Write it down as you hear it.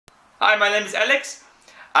Hi, my name is Alex.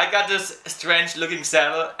 I got this strange looking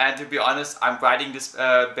saddle, and to be honest, I'm riding this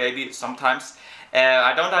baby sometimes.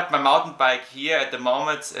 I don't have my mountain bike here at the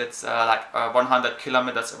moment. It's like 100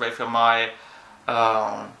 kilometers away from my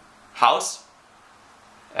house,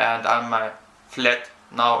 and I'm my flat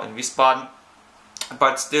now in Wiesbaden.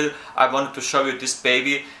 But still, I wanted to show you this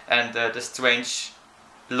baby and the strange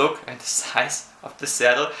look and the size of the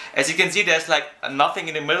saddle. As you can see, there's like nothing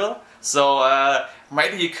in the middle, so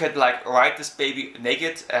maybe you could like ride this baby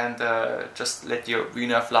naked and just let your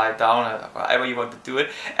wiener fly down, however you want to do it.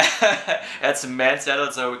 It's a man saddle,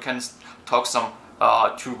 so we can talk some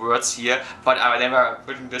 2 words here, but I never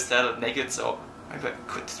ridden this saddle naked, so maybe I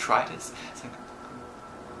could try this. It's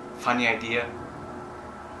a funny idea.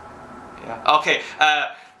 Yeah. Okay,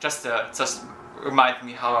 just remind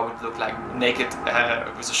me how I would look like naked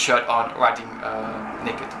with a shirt on, riding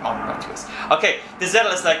naked on my tours. Okay, this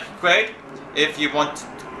saddle is like great if you want to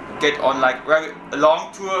get on like very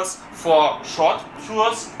long tours. For short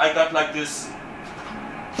tours, I got like this.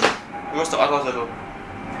 Where's the other saddle?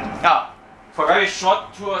 Yeah, for very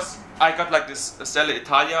short tours, I got like this Selle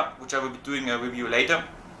Italia, which I will be doing a review later.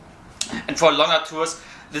 And for longer tours,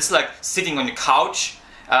 this is like sitting on the couch.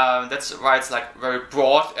 That's why it's like very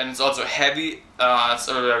broad, and it's also heavy. It's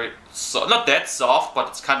very not that soft, but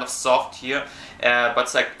it's kind of soft here. But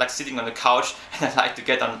it's like sitting on the couch, and I like to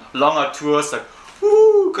get on longer tours. Like,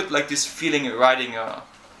 whoo, got like this feeling of riding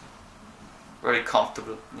very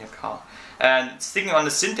comfortable in your car. And sticking on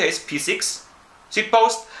the Synthase P6 seat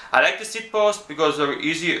post. I like the seat post because it's very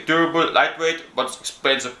easy, durable, lightweight, but it's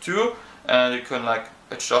expensive too. And you can like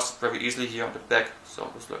adjust it very easily here on the back. So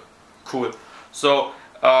it's like cool. So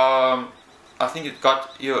I think it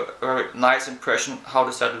got you a very nice impression how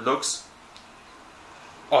the saddle looks.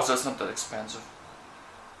 Also, it's not that expensive.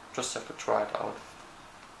 Just have to try it out.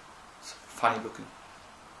 It's funny looking.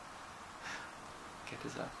 Get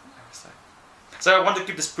this out. So I want to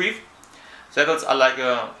keep this brief. Saddles are like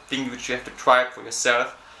a thing which you have to try for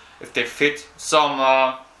yourself if they fit.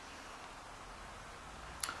 Some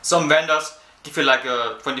vendors give you like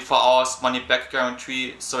a 24 hours money back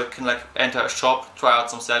guarantee, so you can like enter a shop, try out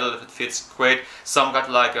some saddle. If it fits, great. Some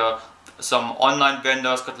got like some online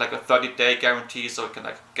vendors got like a 30-day guarantee, so you can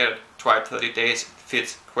like get it, try it 30 days. If it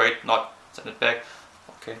fits, great. Not, send it back.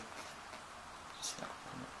 Okay. Just like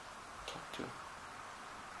talk to.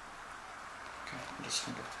 Okay, I'm just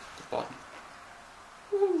finger the bottom.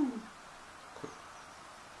 Woo. Cool.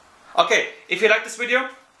 Okay, if you like this video,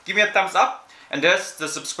 give me a thumbs up. And there's the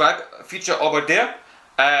subscribe feature over there.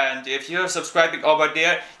 And if you're subscribing over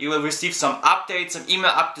there, you will receive some updates, some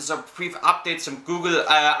email updates, some brief updates from Google.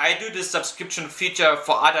 I do this subscription feature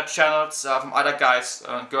for other channels, from other guys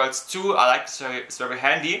and girls too. I like this, it's very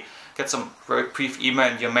handy. Get some very brief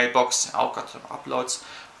email in your mailbox. I've got some uploads.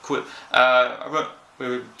 Cool.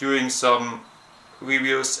 We're doing some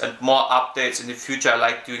reviews and more updates in the future. I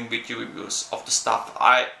like doing video reviews of the stuff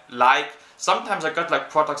I like. Sometimes I got like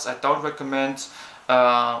products I don't recommend or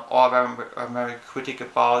I'm very critical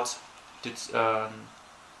about. Did a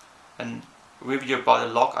review about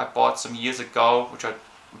a lock I bought some years ago, which a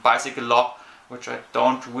bicycle lock, which I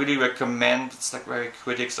don't really recommend. It's like very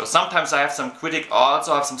critic. So sometimes I have some critic. I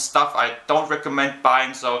also have some stuff I don't recommend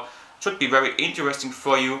buying. So it should be very interesting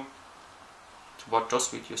for you to watch those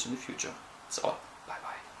videos in the future. That's all.